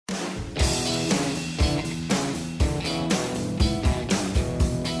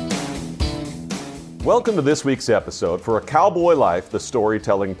Welcome to this week's episode for A Cowboy Life, the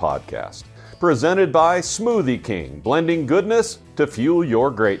Storytelling Podcast. Presented by Smoothie King, blending goodness to fuel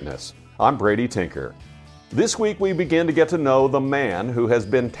your greatness. I'm Brady Tinker. This week we begin to get to know the man who has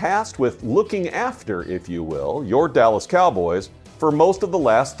been tasked with looking after, if you will, your Dallas Cowboys for most of the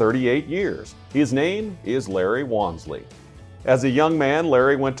last 38 years. His name is Larry Wansley. As a young man,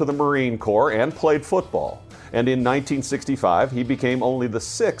 Larry went to the Marine Corps and played football. And in 1965, he became only the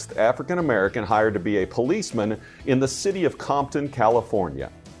sixth African American hired to be a policeman in the city of Compton, California.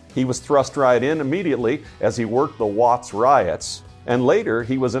 He was thrust right in immediately as he worked the Watts riots, and later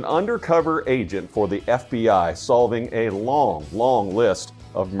he was an undercover agent for the FBI, solving a long list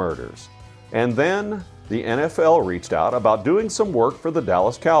of murders. And then the NFL reached out about doing some work for the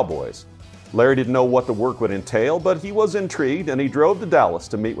Dallas Cowboys. Larry didn't know what the work would entail, but he was intrigued, and he drove to Dallas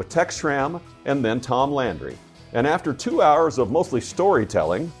to meet with Tex Schramm and then Tom Landry. And after 2 hours of mostly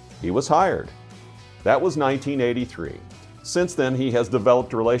storytelling, he was hired. That was 1983. Since then, he has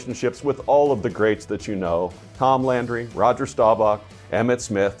developed relationships with all of the greats that you know: Tom Landry, Roger Staubach, Emmitt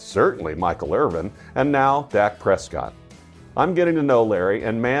Smith, certainly Michael Irvin, and now Dak Prescott. I'm getting to know Larry,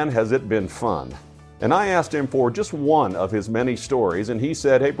 and man, has it been fun. And I asked him for just one of his many stories, and he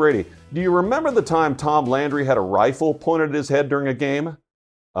said, "Hey Brady, do you remember the time Tom Landry had a rifle pointed at his head during a game?"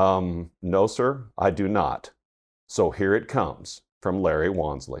 No sir, I do not. So here it comes from Larry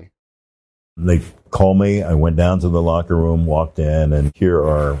Wansley. They called me. I went down to the locker room, walked in, and here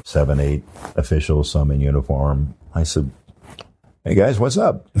are 7, 8 officials, some in uniform. I said, "Hey guys, what's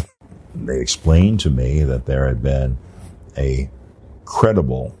up?" They explained to me that there had been a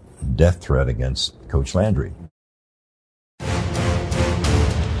credible death threat against Coach Landry.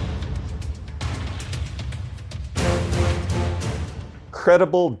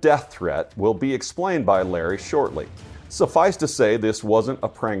 Credible death threat will be explained by Larry shortly. Suffice to say, this wasn't a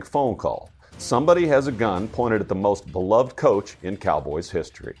prank phone call. Somebody has a gun pointed at the most beloved coach in Cowboys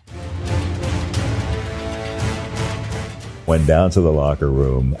history. Went down to the locker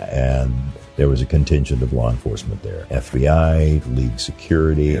room, and there was a contingent of law enforcement there. FBI, league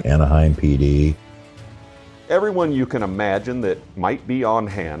security, Anaheim PD. Everyone you can imagine that might be on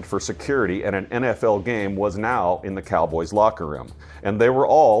hand for security at an NFL game was now in the Cowboys locker room. And they were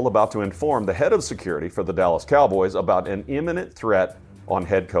all about to inform the head of security for the Dallas Cowboys about an imminent threat on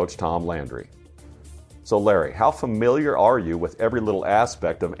head coach Tom Landry. So Larry, how familiar are you with every little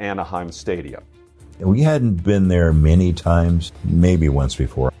aspect of Anaheim Stadium? We hadn't been there many times, maybe once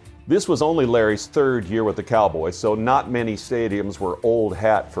before. This was only Larry's third year with the Cowboys, so not many stadiums were old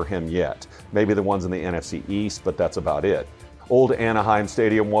hat for him yet. Maybe the ones in the NFC East, but that's about it. Old Anaheim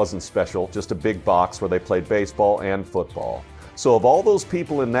Stadium wasn't special, just a big box where they played baseball and football. So of all those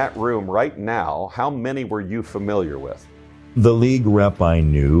people in that room right now, how many were you familiar with? The league rep I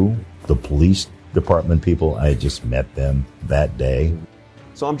knew, the police department people, I just met them that day.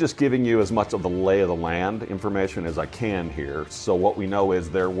 So I'm just giving you as much of the lay of the land information as I can here. So what we know is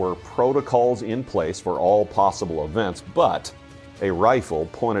there were protocols in place for all possible events, but a rifle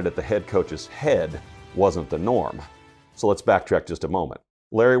pointed at the head coach's head wasn't the norm. So let's backtrack just a moment.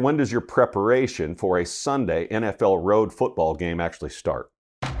 Larry, when does your preparation for a Sunday NFL road football game actually start?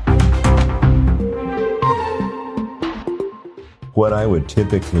 What I would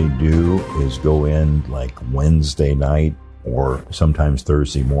typically do is go in like Wednesday night, or sometimes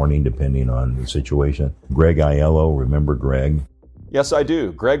Thursday morning, depending on the situation. Greg Aiello, remember Greg? Yes, I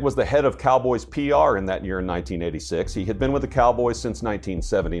do. Greg was the head of Cowboys PR in that year in 1986. He had been with the Cowboys since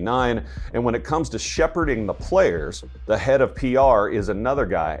 1979, and when it comes to shepherding the players, the head of PR is another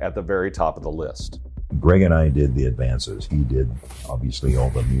guy at the very top of the list. Greg and I did the advances. He did, obviously, all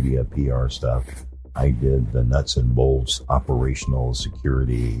the media PR stuff. I did the nuts and bolts, operational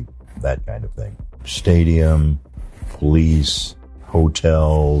security, that kind of thing. Stadium, police,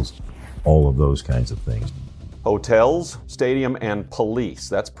 hotels, all of those kinds of things. Hotels, stadium, and police.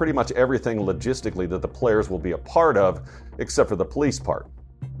 That's pretty much everything logistically that the players will be a part of, except for the police part,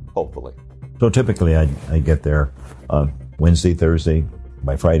 hopefully. So typically I get there Wednesday, Thursday.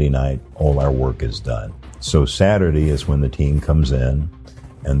 By Friday night, all our work is done. So Saturday is when the team comes in,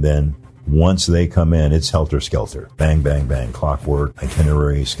 and then once they come in, it's helter-skelter. Bang, bang, bang, clockwork,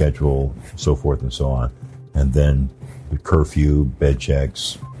 itinerary, schedule, so forth and so on. And then the curfew, bed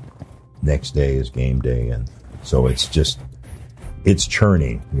checks. Next day is game day. And so it's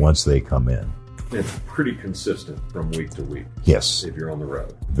churning once they come in. It's pretty consistent from week to week. Yes. If you're on the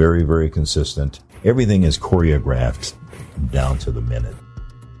road. Very, very consistent. Everything is choreographed down to the minute.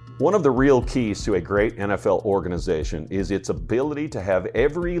 One of the real keys to a great NFL organization is its ability to have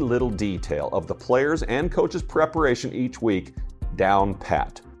every little detail of the players' and coaches' preparation each week down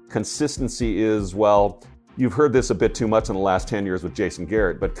pat. consistency is, well, you've heard this a bit too much in the last 10 years with Jason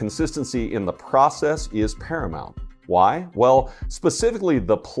Garrett, but consistency in the process is paramount. Why? Well, specifically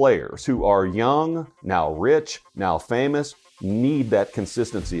the players who are young, now rich, now famous, need that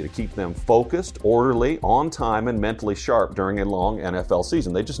consistency to keep them focused, orderly, on time, and mentally sharp during a long NFL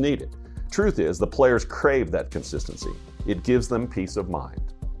season. They just need it. Truth is, the players crave that consistency. It gives them peace of mind.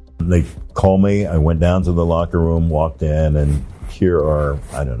 They call me. I went down to the locker room, walked in, and here are,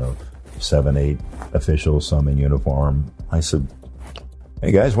 7, 8 officials, some in uniform. I said,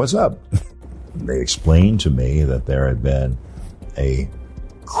 "Hey guys, what's up?" They explained to me that there had been a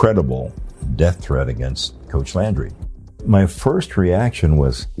credible death threat against Coach Landry. My first reaction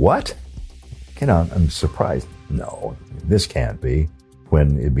was, what? I'm surprised. No, this can't be.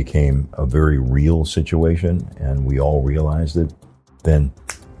 When it became a very real situation and we all realized it, then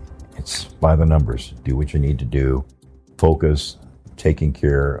it's by the numbers. Do what you need to do. Focus, taking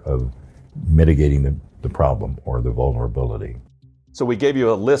care of mitigating the problem or the vulnerability. So we gave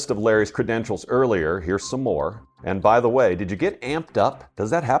you a list of Larry's credentials earlier. Here's some more. And by the way, did you get amped up? Does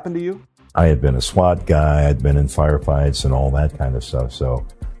that happen to you? I had been a SWAT guy. I'd been in firefights and all that kind of stuff. So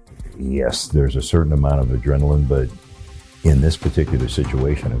yes, there's a certain amount of adrenaline, but in this particular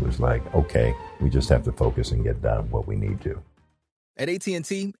situation, it was like, okay, we just have to focus and get done what we need to. At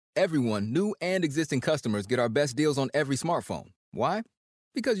AT&T, everyone, new and existing customers, get our best deals on every smartphone. Why?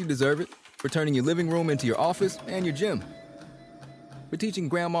 Because you deserve it. For turning your living room into your office and your gym. For teaching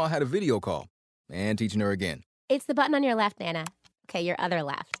Grandma how to video call and teaching her again. It's the button on your left, Nana. Okay, your other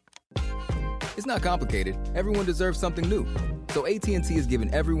left. It's not complicated. Everyone deserves something new. So AT&T is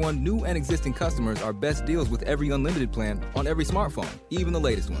giving everyone, new and existing customers, our best deals with every unlimited plan on every smartphone, even the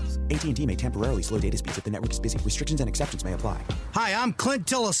latest ones. AT&T may temporarily slow data speeds if the network is busy. Restrictions and exceptions may apply. Hi, I'm Clint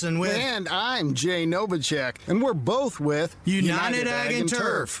Tillison with... And I'm Jay Novacek, and we're both with... United Ag and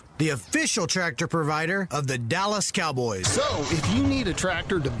Turf, the official tractor provider of the Dallas Cowboys. So, if you need a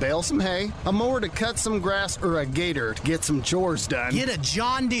tractor to bale some hay, a mower to cut some grass, or a gator to get some chores done... Get a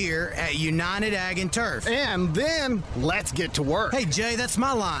John Deere at United Ag and Turf. And then, let's get to work. Hey, Jay, that's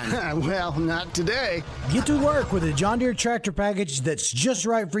my line. Well, not today. Get to work with a John Deere tractor package that's just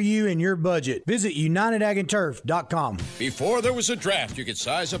right for you and your budget. Visit UnitedAgAndTurf.com. Before there was a draft, you could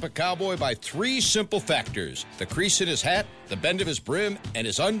size up a cowboy by 3 simple factors: the crease in his hat, the bend of his brim, and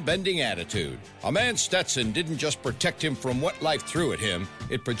his unbending attitude. A man Stetson didn't just protect him from what life threw at him,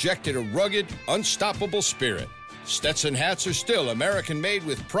 it projected a rugged, unstoppable spirit. Stetson hats are still American-made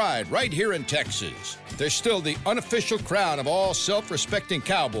with pride right here in Texas. They're still the unofficial crown of all self-respecting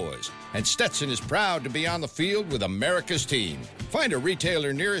cowboys, and Stetson is proud to be on the field with America's team. Find a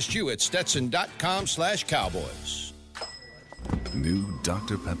retailer nearest you at stetson.com/cowboys. New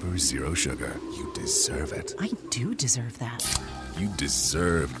Dr. Pepper Zero Sugar. You deserve it. I do deserve that. You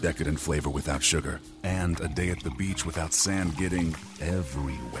deserve decadent flavor without sugar, and a day at the beach without sand getting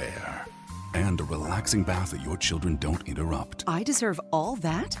everywhere. And a relaxing bath that your children don't interrupt. I deserve all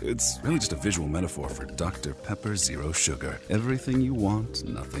that? It's really just a visual metaphor for Dr. Pepper Zero Sugar. Everything you want,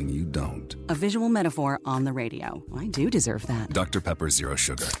 nothing you don't. A visual metaphor on the radio. I do deserve that. Dr. Pepper Zero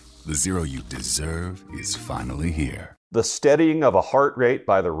Sugar. The zero you deserve is finally here. The steadying of a heart rate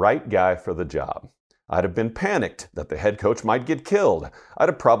by the right guy for the job. I'd have been panicked that the head coach might get killed. I'd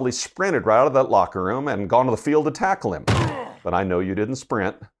have probably sprinted right out of that locker room and gone to the field to tackle him. But I know you didn't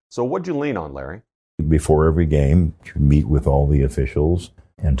sprint. So what'd you lean on, Larry? Before every game, you meet with all the officials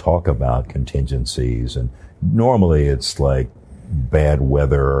and talk about contingencies. And normally it's like bad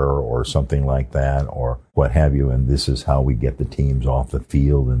weather or something like that or what have you. And this is how we get the teams off the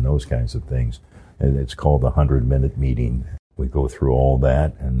field and those kinds of things. And it's called the 100-minute meeting. We go through all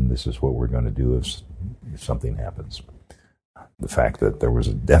that, and this is what we're going to do if something happens. The fact that there was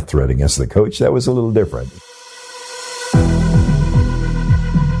a death threat against the coach, that was a little different.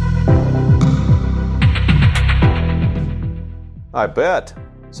 I bet.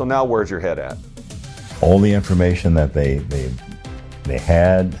 So now where's your head at? All the information that they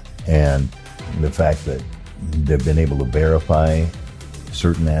had and the fact that they've been able to verify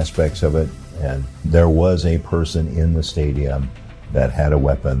certain aspects of it. And there was a person in the stadium that had a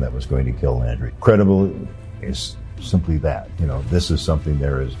weapon that was going to kill Landry. Credible is simply that. This is something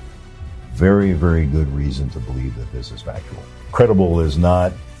there is very, very good reason to believe that this is factual. Credible is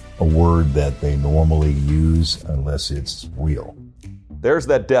not a word that they normally use unless it's real. There's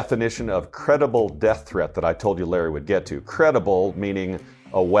that definition of credible death threat that I told you Larry would get to. Credible meaning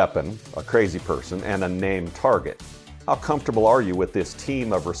a weapon, a crazy person, and a named target. How comfortable are you with this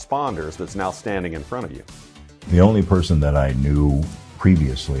team of responders that's now standing in front of you? The only person that I knew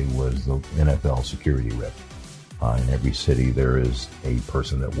previously was the NFL security rep. In every city, there is a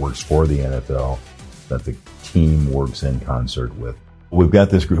person that works for the NFL that the team works in concert with. We've got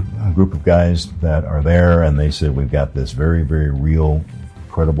this group of guys that are there, and they said, we've got this very, very real,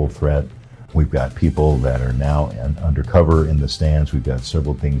 credible threat. We've got people that are now undercover in the stands. We've got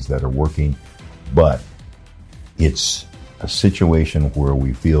several things that are working, but it's a situation where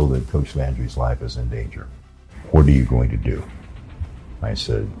we feel that Coach Landry's life is in danger. What are you going to do? I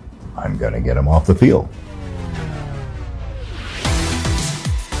said, I'm going to get him off the field.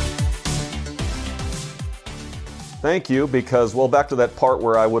 Thank you, because, well, back to that part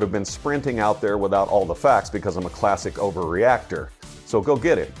where I would have been sprinting out there without all the facts because I'm a classic overreactor. So go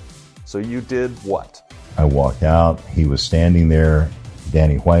get him. So you did what? I walked out. He was standing there.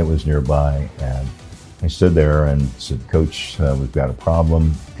 Danny White was nearby, and I stood there and said, Coach, we've got a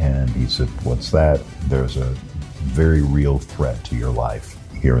problem. And he said, what's that? There's a very real threat to your life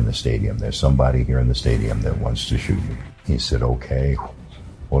here in the stadium. There's somebody here in the stadium that wants to shoot you. He said, okay,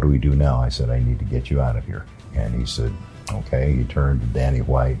 what do we do now? I said, I need to get you out of here. And he said, okay. He turned to Danny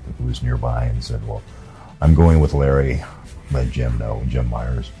White, who was nearby, and said, well, I'm going with Larry. Let Jim know, Jim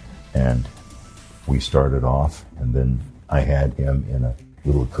Myers. And we started off, and then I had him in a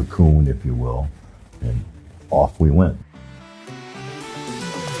little cocoon, if you will, and off we went.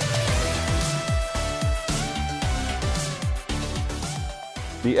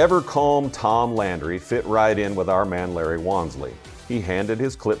 The ever-calm Tom Landry fit right in with our man Larry Wansley. He handed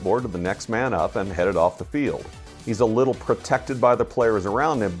his clipboard to the next man up and headed off the field. He's a little protected by the players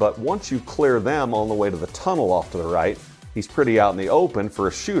around him, but once you clear them on the way to the tunnel off to the right, he's pretty out in the open for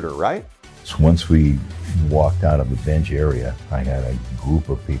a shooter, right? So once we walked out of the bench area, I had a group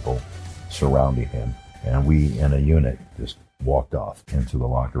of people surrounding him, and we, in a unit, just walked off into the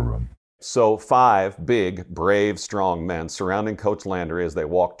locker room. So 5 big, brave, strong men surrounding Coach Landry as they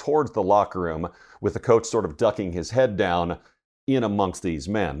walk towards the locker room, with the coach sort of ducking his head down in amongst these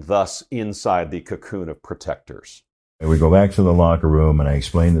men, thus inside the cocoon of protectors. And we go back to the locker room, and I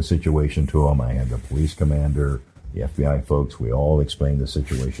explained the situation to him. I had the police commander, the FBI folks, we all explained the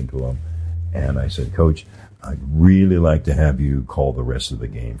situation to him. And I said, Coach, I'd really like to have you call the rest of the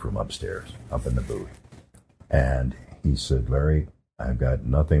game from upstairs, up in the booth. And he said, Larry, I've got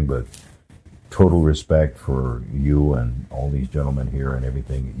nothing but total respect for you and all these gentlemen here and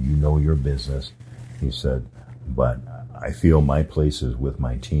everything. You know your business. He said, but I feel my place is with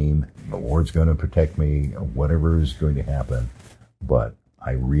my team. The Lord's going to protect me, whatever is going to happen. But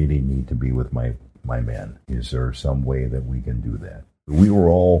I really need to be with my men. Is there some way that we can do that? We were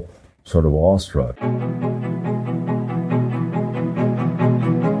all sort of awestruck.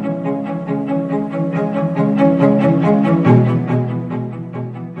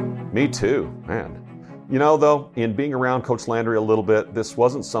 Me too, man. You know, though, in being around Coach Landry a little bit, this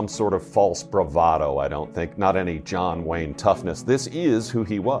wasn't some sort of false bravado, I don't think. Not any John Wayne toughness. This is who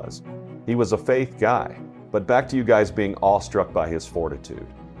he was. He was a faith guy. But back to you guys being awestruck by his fortitude.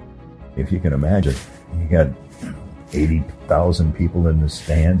 If you can imagine, you got 80,000 people in the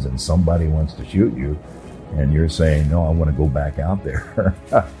stands and somebody wants to shoot you, and you're saying, no, I want to go back out there.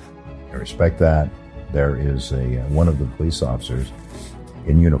 I respect that. There is one of the police officers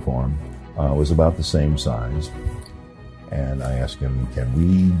in uniform, was about the same size, and I asked him, can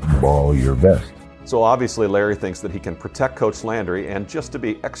we borrow your vest? So obviously Larry thinks that he can protect Coach Landry, and just to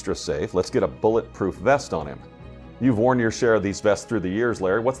be extra safe, let's get a bulletproof vest on him. You've worn your share of these vests through the years,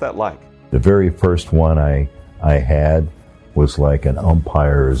 Larry. What's that like? The very first one I had was like an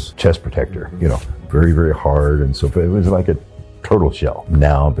umpire's chest protector, very, very hard, and so it was like a turtle shell.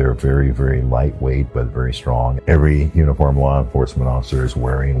 Now they're very, very lightweight, but very strong. Every uniformed law enforcement officer is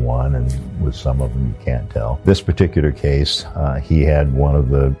wearing one, and with some of them you can't tell. This particular case, he had one of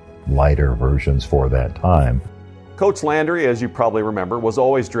the lighter versions for that time. Coach Landry, as you probably remember, was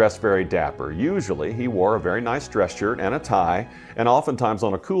always dressed very dapper. Usually he wore a very nice dress shirt and a tie, and oftentimes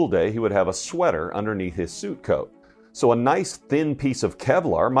on a cool day he would have a sweater underneath his suit coat. So a nice thin piece of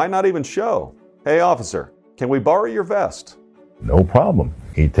Kevlar might not even show. Hey officer, can we borrow your vest? No problem.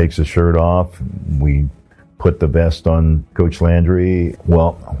 He takes his shirt off. We put the vest on Coach Landry.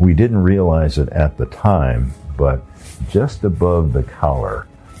 Well, we didn't realize it at the time, but just above the collar,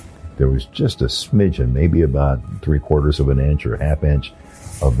 there was just a smidgen, maybe about 3/4 of an inch or 1/2 inch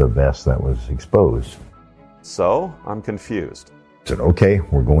of the vest that was exposed. So, I'm confused. I said, okay,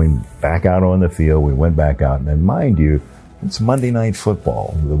 we're going back out on the field. We went back out, and then mind you, it's Monday Night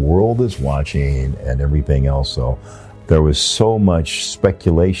Football. The world is watching and everything else, so there was so much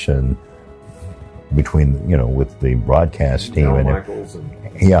speculation between, with the broadcast team. Al Michaels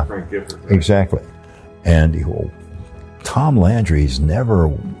and Frank Gifford. Right? Exactly. And Tom Landry's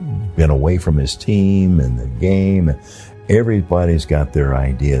never been away from his team and the game. Everybody's got their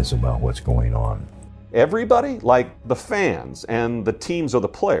ideas about what's going on. Everybody? Like the fans and the teams or the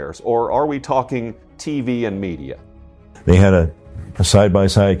players? Or are we talking TV and media? They had a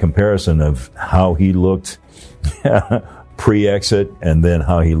side-by-side comparison of how he looked pre-exit and then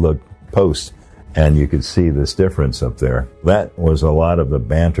how he looked post. And you could see this difference up there. That was a lot of the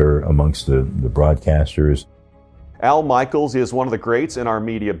banter amongst the broadcasters. Al Michaels is one of the greats in our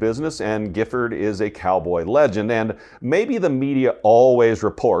media business, and Gifford is a Cowboy legend. And maybe the media always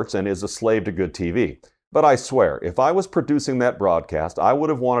reports and is a slave to good TV. But I swear, if I was producing that broadcast, I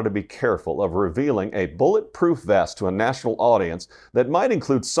would have wanted to be careful of revealing a bulletproof vest to a national audience that might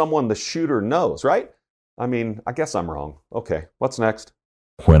include someone the shooter knows, right? I mean, I guess I'm wrong. Okay, what's next?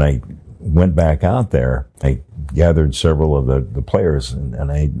 When I went back out there, I gathered several of the players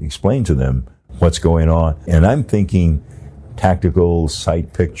and I explained to them what's going on. And I'm thinking tactical,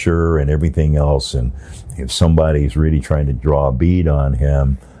 sight picture, and everything else. And if somebody's really trying to draw a bead on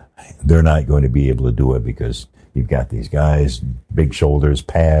him, they're not going to be able to do it because you've got these guys, big shoulders,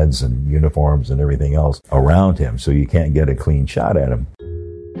 pads, and uniforms and everything else around him. So you can't get a clean shot at him.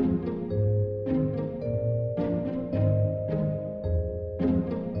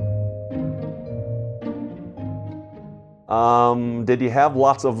 Did you have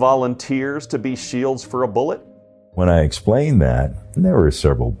lots of volunteers to be shields for a bullet? When I explained that, there were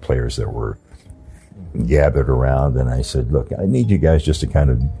several players that were gathered around, and I said, look, I need you guys just to kind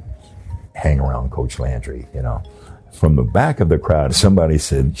of hang around Coach Landry, you know. From the back of the crowd, somebody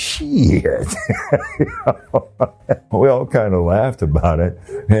said, shit. We all kind of laughed about it.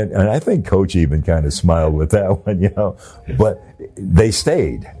 And I think Coach even kind of smiled with that one, you know. But they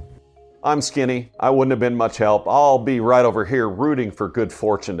stayed. I'm skinny. I wouldn't have been much help. I'll be right over here rooting for good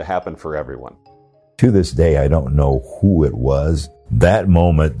fortune to happen for everyone. To this day, I don't know who it was. That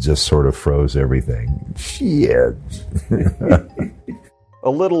moment just sort of froze everything. Shit. A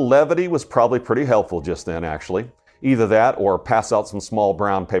little levity was probably pretty helpful just then, actually. Either that or pass out some small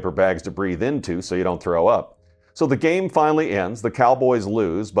brown paper bags to breathe into so you don't throw up. So the game finally ends. The Cowboys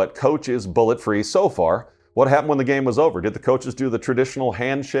lose, but Coach is bullet-free so far. What happened when the game was over? Did the coaches do the traditional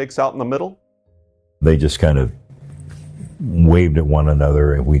handshakes out in the middle? They just kind of waved at one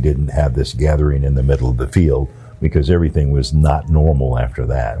another, and we didn't have this gathering in the middle of the field because everything was not normal after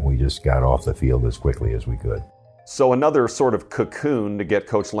that. We just got off the field as quickly as we could. So another sort of cocoon to get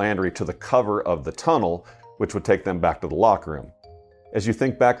Coach Landry to the cover of the tunnel, which would take them back to the locker room. As you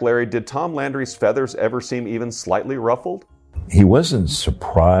think back, Larry, did Tom Landry's feathers ever seem even slightly ruffled? He wasn't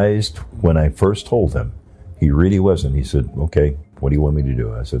surprised when I first told him. He really wasn't. He said, okay, what do you want me to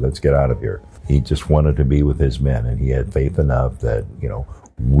do? I said, let's get out of here. He just wanted to be with his men, and he had faith enough that, you know,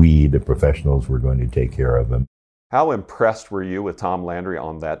 we, the professionals, were going to take care of him. How impressed were you with Tom Landry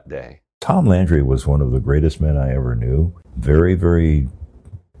on that day? Tom Landry was one of the greatest men I ever knew. Very, very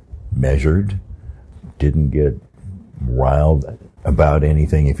measured. Didn't get riled about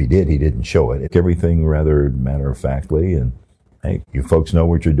anything. If he did, he didn't show it. Everything rather matter-of-factly. And, hey, you folks know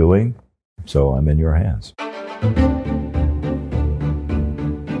what you're doing, so I'm in your hands.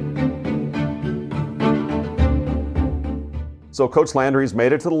 So Coach Landry's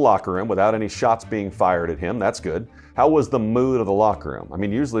made it to the locker room without any shots being fired at him. That's good. How was the mood of the locker room? I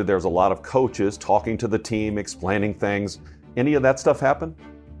mean, usually there's a lot of coaches talking to the team, explaining things. Any of that stuff happen?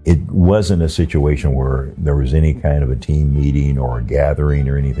 It wasn't a situation where there was any kind of a team meeting or a gathering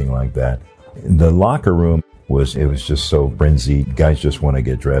or anything like that. The locker room was just so frenzied. Guys just want to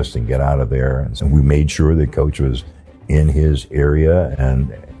get dressed and get out of there. And so we made sure the coach was in his area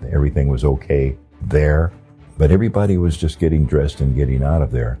and everything was okay there. But everybody was just getting dressed and getting out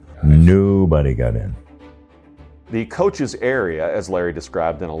of there. Nobody got in. The coach's area, as Larry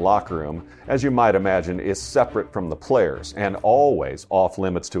described in a locker room, as you might imagine, is separate from the players and always off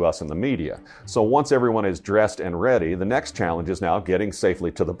limits to us in the media. So once everyone is dressed and ready, the next challenge is now getting safely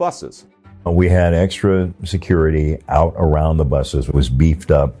to the buses. We had extra security out around the buses. It was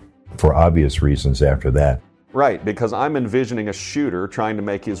beefed up for obvious reasons after that. Right, because I'm envisioning a shooter trying to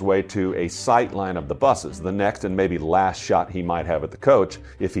make his way to a sight line of the buses, the next and maybe last shot he might have at the coach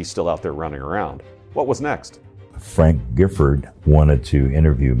if he's still out there running around. What was next? Frank Gifford wanted to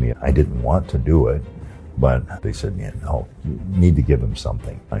interview me. I didn't want to do it, but they said, yeah, no, you need to give him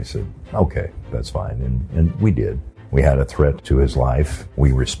something. I said, okay, that's fine, and we did. We had a threat to his life.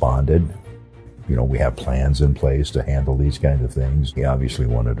 We responded. You know, we have plans in place to handle these kinds of things. He obviously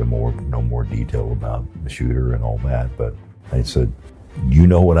wanted to know more detail about the shooter and all that, but I said, you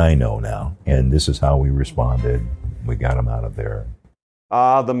know what I know now, and this is how we responded. We got him out of there.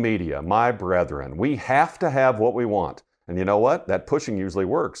 Ah, the media, my brethren. We have to have what we want. And you know what? That pushing usually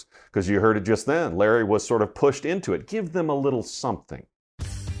works, because you heard it just then. Larry was sort of pushed into it. Give them a little something.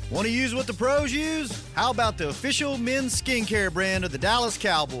 Want to use what the pros use? How about the official men's skincare brand of the Dallas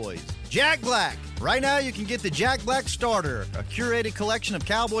Cowboys, Jack Black? Right now you can get the Jack Black Starter, a curated collection of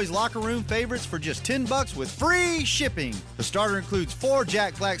Cowboys locker room favorites for just $10 with free shipping. The starter includes 4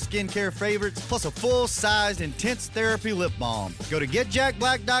 Jack Black skincare favorites plus a full-sized intense therapy lip balm. Go to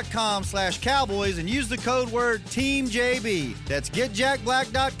getjackblack.com/Cowboys and use the code word TEAMJB. That's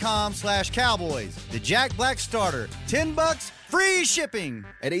getjackblack.com/Cowboys. The Jack Black Starter, $10, free shipping.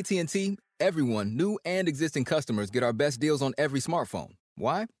 At AT&T, everyone, new and existing customers, get our best deals on every smartphone.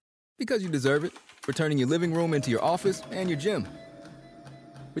 Why? Because you deserve it. For turning your living room into your office and your gym.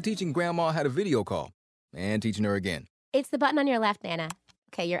 For teaching Grandma how to video call. And teaching her again. It's the button on your left, Nana.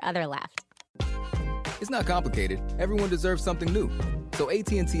 Okay, your other left. It's not complicated. Everyone deserves something new. So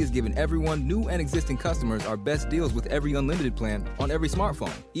AT&T is giving everyone, new and existing customers, our best deals with every unlimited plan on every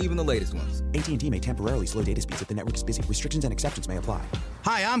smartphone, even the latest ones. AT&T may temporarily slow data speeds if the network is busy. Restrictions and exceptions may apply.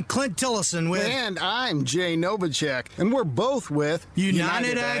 Hi, I'm Clint Tillison with... And I'm Jay Novacek, and we're both with...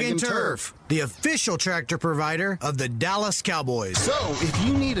 United Ag and Turf, the official tractor provider of the Dallas Cowboys. So, if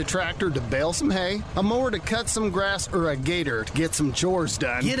you need a tractor to bale some hay, a mower to cut some grass, or a gator to get some chores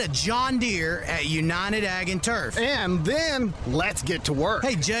done... Get a John Deere at United Ag and Turf. And then, let's get to work.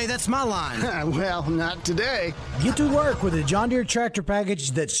 Hey, Jay, that's my line. Well, not today. Get to work with a John Deere tractor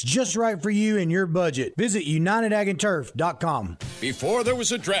package that's just right for you and your budget. Visit UnitedAgAndTurf.com. Before there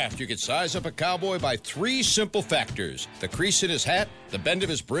was a draft, you could size up a cowboy by 3 simple factors: the crease in his hat, the bend of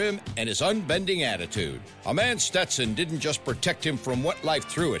his brim, and his unbending attitude. A man's Stetson didn't just protect him from what life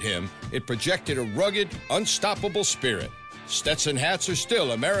threw at him, it projected a rugged, unstoppable spirit. Stetson hats are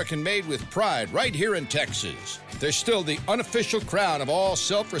still American-made with pride right here in Texas. They're still the unofficial crown of all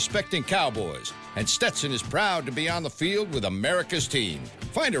self-respecting cowboys, and Stetson is proud to be on the field with America's team.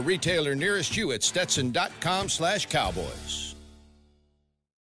 Find a retailer nearest you at Stetson.com/Cowboys.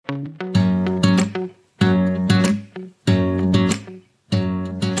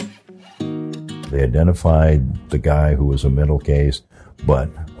 They identified the guy who was a mental case, but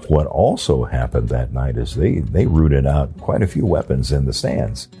what also happened that night is they rooted out quite a few weapons in the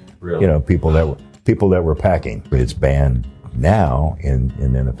stands. Really? You know, people that were packing. It's banned now in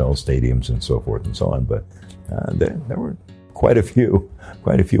NFL stadiums and so forth and so on, but there were quite a few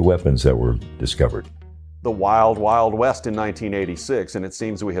weapons that were discovered. The wild, wild west in 1986, and it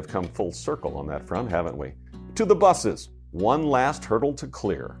seems we have come full circle on that front, haven't we? To the buses, one last hurdle to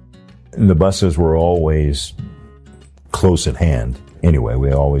clear. And the buses were always close at hand. Anyway,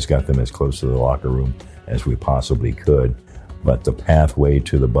 we always got them as close to the locker room as we possibly could. But the pathway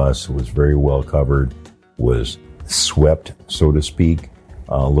to the bus was very well covered, was swept, so to speak,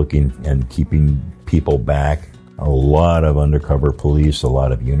 looking and keeping people back. A lot of undercover police, a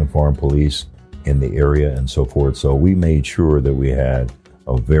lot of uniformed police in the area and so forth. So we made sure that we had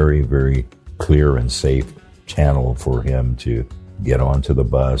a very, very clear and safe channel for him to get onto the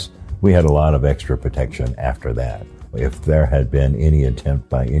bus. We had a lot of extra protection after that. If there had been any attempt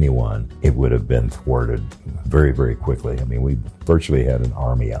by anyone, it would have been thwarted very, very quickly. I mean, we virtually had an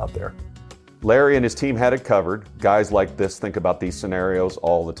army out there. Larry and his team had it covered. Guys like this think about these scenarios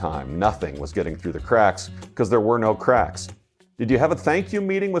all the time. Nothing was getting through the cracks because there were no cracks. Did you have a thank you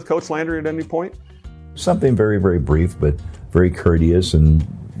meeting with Coach Landry at any point? Something very, very brief, but very courteous and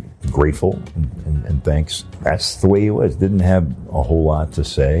grateful and thanks. That's the way he was. Didn't have a whole lot to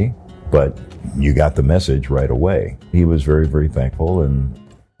say, but you got the message right away. He was very, very thankful, and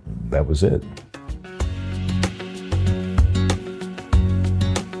that was it.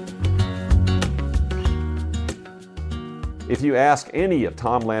 If you ask any of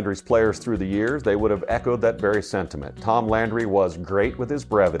Tom Landry's players through the years, they would have echoed that very sentiment. Tom Landry was great with his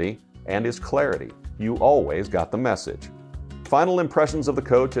brevity and his clarity. You always got the message. Final impressions of the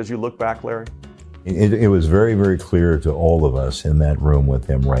coach as you look back, Larry? It was very, very clear to all of us in that room with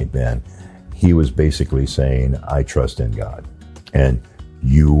him right then. He was basically saying, I trust in God. And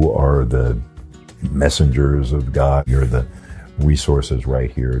you are the messengers of God. You're the resources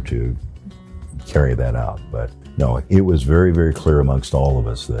right here to carry that out. But no, it was very, very clear amongst all of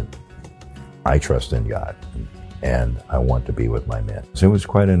us that I trust in God and I want to be with my men. So it was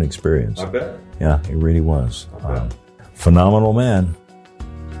quite an experience. I bet. Yeah, it really was. Phenomenal man.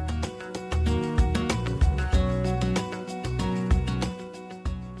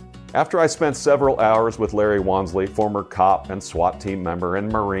 After I spent several hours with Larry Wansley, former cop and SWAT team member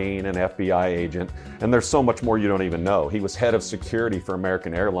and Marine and FBI agent, and there's so much more you don't even know. He was head of security for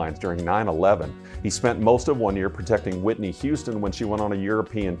American Airlines during 9/11. He spent most of 1 year protecting Whitney Houston when she went on a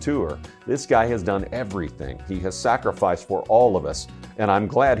European tour. This guy has done everything. He has sacrificed for all of us, and I'm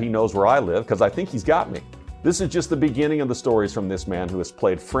glad he knows where I live because I think he's got me. This is just the beginning of the stories from this man who has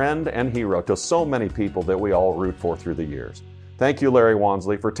played friend and hero to so many people that we all root for through the years. Thank you, Larry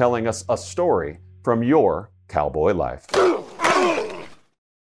Wansley, for telling us a story from your cowboy life.